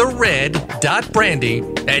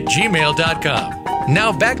endthered.brandy@gmail.com.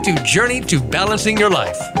 Now back to Journey to Balancing Your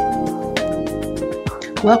Life.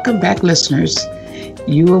 Welcome back, listeners.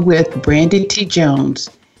 You are with Brandy T. Jones,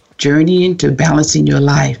 Journeying to Balancing Your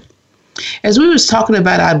Life. As we was talking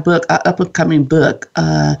about our book, our up-and-coming book,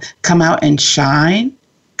 Come Out and Shine,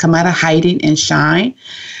 Come Out of Hiding and Shine,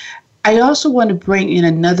 I also want to bring in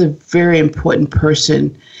another very important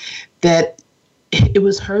person that it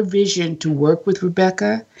was her vision to work with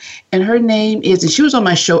Rebecca, and her name is, and she was on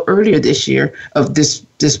my show earlier this year of this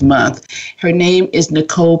month. Her name is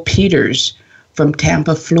Nicole Peters from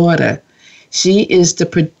Tampa, Florida. She is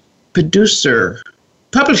the producer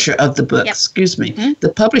publisher of the book, Yep. excuse me, the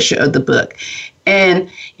publisher of the book. And,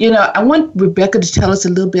 I want Rebecca to tell us a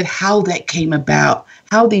little bit how that came about,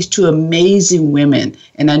 how these two amazing women,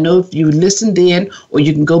 and I know if you listened in or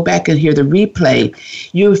you can go back and hear the replay,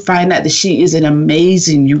 you'll find out that she is an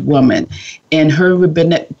amazing woman. And her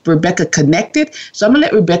and Rebecca connected. So I'm going to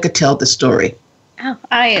let Rebecca tell the story. Oh,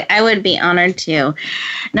 I would be honored to.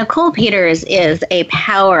 Nicole Peters is a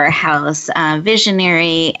powerhouse,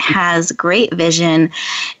 visionary, has great vision,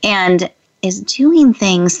 and is doing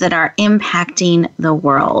things that are impacting the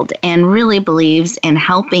world and really believes in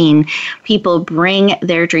helping people bring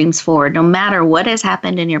their dreams forward. No matter what has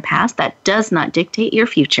happened in your past, that does not dictate your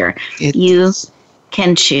future. You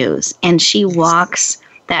can choose. And she walks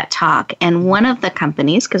that talk. And one of the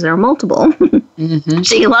companies, because there are multiple,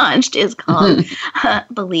 she launched is called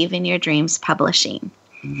Believe in Your Dreams Publishing.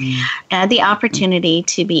 I had the opportunity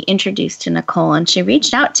to be introduced to Nicole, and she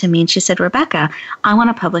reached out to me and she said, Rebecca, I want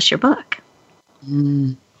to publish your book.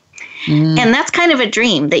 And that's kind of a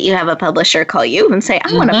dream that you have a publisher call you and say,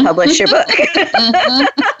 I want to publish your book. And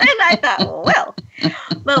I thought, well,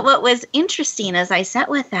 but what was interesting as I sat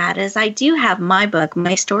with that is I do have my book,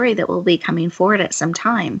 my story that will be coming forward at some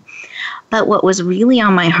time. But what was really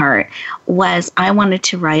on my heart was I wanted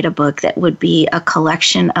to write a book that would be a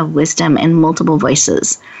collection of wisdom and multiple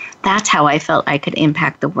voices. That's how I felt I could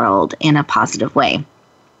impact the world in a positive way.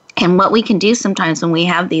 And what we can do sometimes when we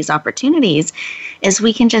have these opportunities is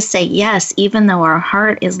we can just say yes, even though our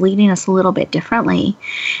heart is leading us a little bit differently.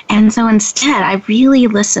 And so instead, I really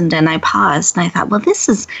listened and I paused and I thought, well, this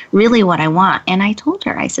is really what I want. And I told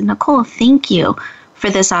her, I said, Nicole, thank you for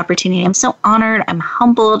this opportunity. I'm so honored. I'm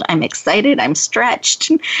humbled. I'm excited. I'm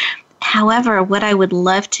stretched. However, what I would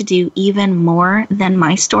love to do even more than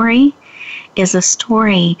my story is a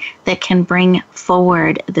story that can bring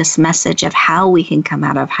forward this message of how we can come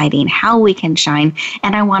out of hiding, how we can shine.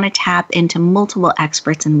 And I want to tap into multiple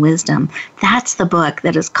experts and wisdom. That's the book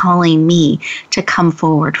that is calling me to come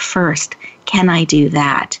forward first. Can I do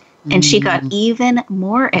that? And she got even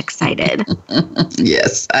more excited.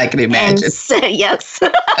 Yes, I can imagine. And so, yes,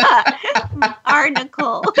 our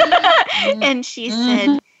Nicole. And she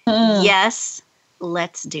said, yes,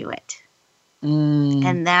 let's do it.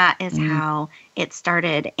 And that is how it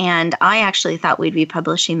started. And I actually thought we'd be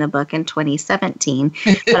publishing the book in 2017,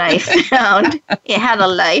 but I found it had a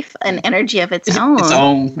life and energy of its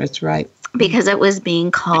own. That's right. Because it was being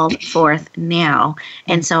called forth now.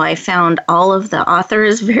 And so I found all of the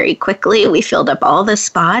authors very quickly. We filled up all the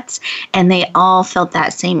spots, and they all felt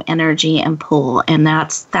that same energy and pull. And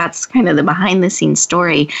that's kind of the behind the scenes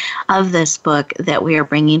story of this book that we are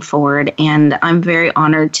bringing forward. And I'm very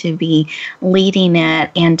honored to be leading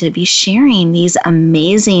it and to be sharing these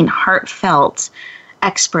amazing, heartfelt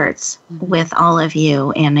experts with all of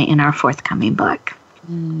you in our forthcoming book.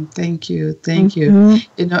 Thank you. Thank you.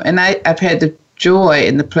 And I've had the joy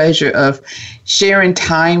and the pleasure of sharing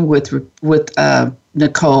time with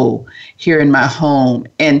Nicole here in my home.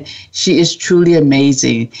 And she is truly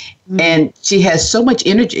amazing. And she has so much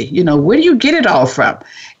energy. Where do you get it all from?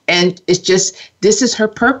 And it's just, this is her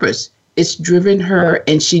purpose. It's driven her,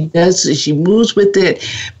 and she moves with it,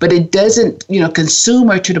 but it doesn't, consume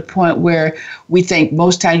her to the point where we think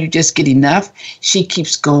most times you just get enough. She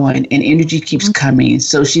keeps going, and energy keeps coming.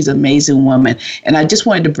 So she's an amazing woman. And I just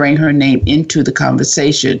wanted to bring her name into the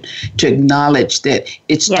conversation to acknowledge that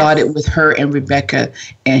it started with her and Rebecca,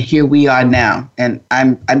 and here we are now. And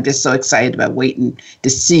I'm just so excited about waiting to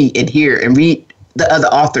see and hear and read the other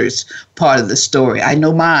authors' part of the story. I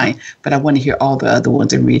know mine, but I want to hear all the other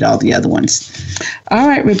ones and read all the other ones. All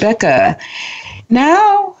right, Rebecca.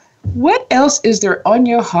 Now, what else is there on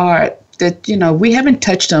your heart that, we haven't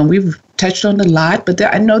touched on? We've touched on a lot, but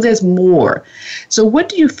I know there's more. So what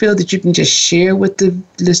do you feel that you can just share with the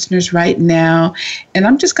listeners right now? And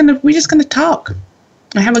we're just going to talk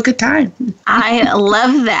and have a good time. I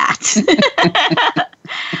love that.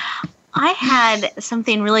 I had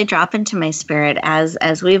something really drop into my spirit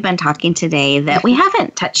as we've been talking today that we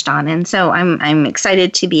haven't touched on, and so I'm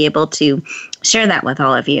excited to be able to share that with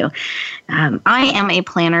all of you. I am a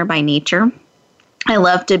planner by nature. I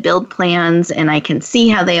love to build plans, and I can see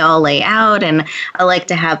how they all lay out, and I like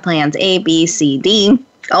to have plans A, B, C, D,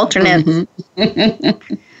 alternates.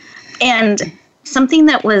 And something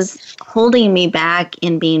that was holding me back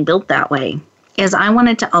in being built that way is I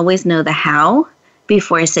wanted to always know the how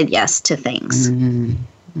before I said yes to things.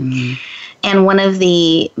 And one of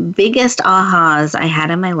the biggest ahas I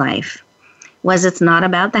had in my life was it's not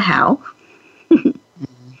about the how.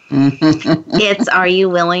 It's are you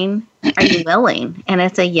willing? Are you willing? And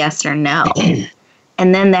it's a yes or no.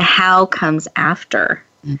 And then the how comes after.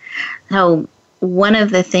 So one of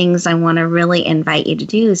the things I want to really invite you to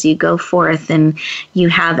do is you go forth and you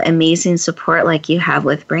have amazing support like you have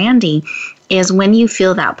with Brandy, is when you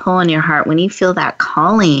feel that pull in your heart, when you feel that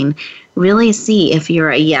calling, really see if you're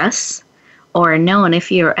a yes or a no. And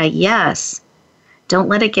if you're a yes, don't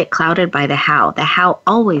let it get clouded by the how. The how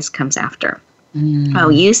always comes after. Oh,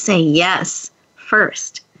 you say yes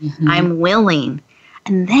first. I'm willing.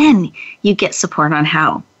 And then you get support on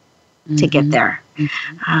how to get there.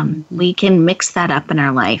 We can mix that up in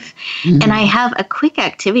our life. And I have a quick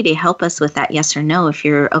activity to help us with that yes or no, if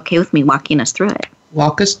you're okay with me walking us through it.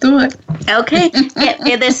 Walk us through it. Okay.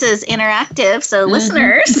 This is interactive, so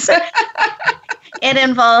listeners, it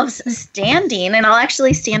involves standing, and I'll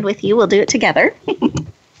actually stand with you. We'll do it together.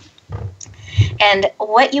 And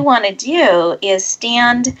what you want to do is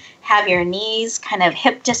stand, have your knees kind of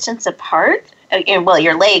hip distance apart. Well,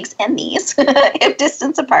 your legs and knees hip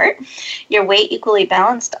distance apart. Your weight equally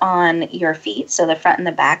balanced on your feet. So the front and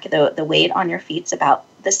the back, the weight on your feet's about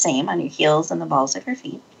the same on your heels and the balls of your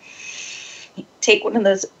feet. Take one of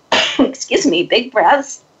those, big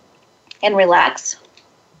breaths and relax.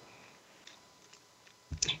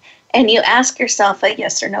 And you ask yourself a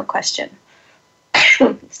yes or no question.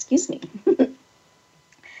 Excuse me.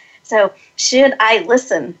 So, should I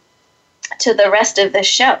listen to the rest of the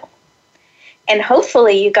show? And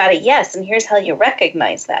hopefully you got a yes, and here's how you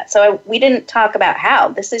recognize that. So we didn't talk about how.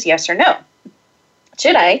 This is yes or no.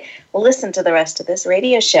 Should I listen to the rest of this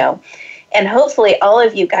radio show? And hopefully all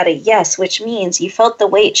of you got a yes, which means you felt the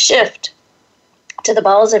weight shift to the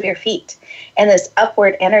balls of your feet. And this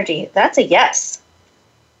upward energy, that's a yes.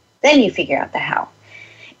 Then you figure out the how.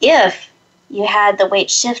 If you had the weight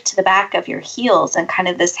shift to the back of your heels and kind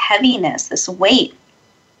of this heaviness, this weight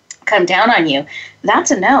come down on you,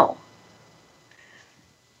 that's a no.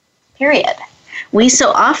 Period. We so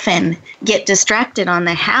often get distracted on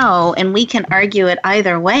the how, and we can argue it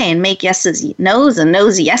either way and make yeses no's and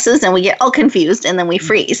no's yeses, and we get all confused and then we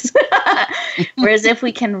freeze. Whereas if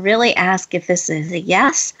we can really ask if this is a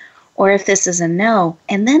yes or if this is a no,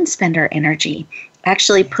 and then spend our energy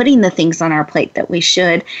actually putting the things on our plate that we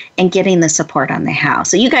should and getting the support on the how.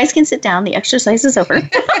 So you guys can sit down. The exercise is over.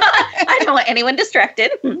 I don't want anyone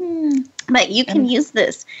distracted. But you can use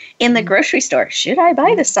this in the grocery store. Should I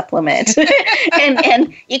buy this supplement?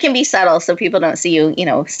 and you can be subtle so people don't see you,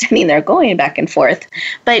 standing there going back and forth.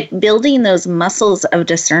 But building those muscles of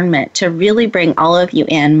discernment to really bring all of you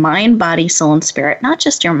in, mind, body, soul, and spirit, not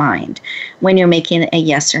just your mind. When you're making a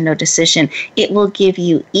yes or no decision, it will give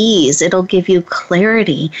you ease. It'll give you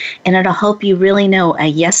clarity, and it'll help you really know a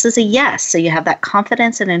yes is a yes. So you have that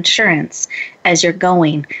confidence and assurance as you're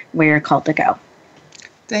going where you're called to go.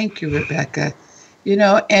 Thank you, Rebecca.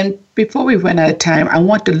 And before we run out of time, I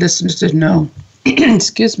want the listeners to know, I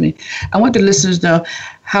want the listeners to know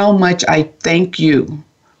how much I thank you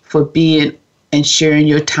for being and sharing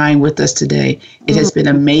your time with us today. It has been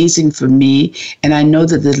amazing for me, and I know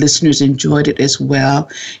that the listeners enjoyed it as well.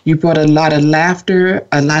 You brought a lot of laughter,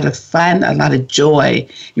 a lot of fun, a lot of joy.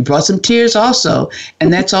 You brought some tears also,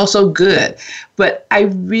 and that's also good. But I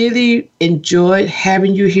really enjoyed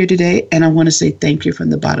having you here today, and I want to say thank you from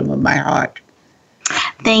the bottom of my heart.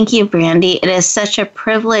 Thank you, Brandy. It is such a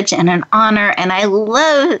privilege and an honor, and I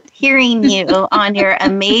love hearing you on your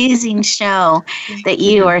amazing show that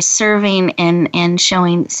you are serving and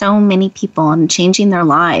showing so many people and changing their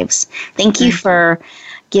lives. Thank you for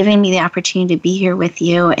giving me the opportunity to be here with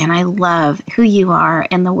you, and I love who you are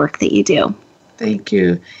and the work that you do. Thank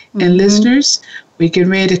you. And listeners, we get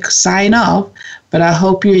ready to sign off, but I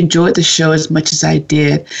hope you enjoyed the show as much as I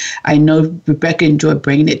did. I know Rebecca enjoyed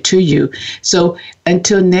bringing it to you. So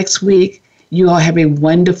until next week, you all have a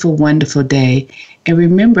wonderful, wonderful day. And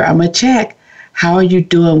remember, I'm going to check, how are you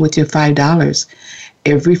doing with your $5?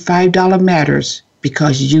 Every $5 matters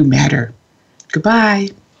because you matter. Goodbye.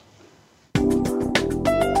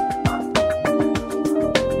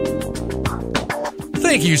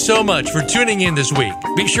 Thank you so much for tuning in this week.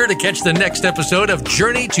 Be sure to catch the next episode of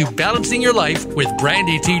Journey to Balancing Your Life with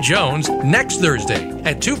Brandy T. Jones next Thursday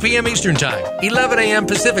at 2 p.m. Eastern Time, 11 a.m.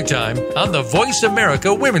 Pacific Time on the Voice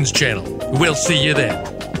America Women's Channel. We'll see you then.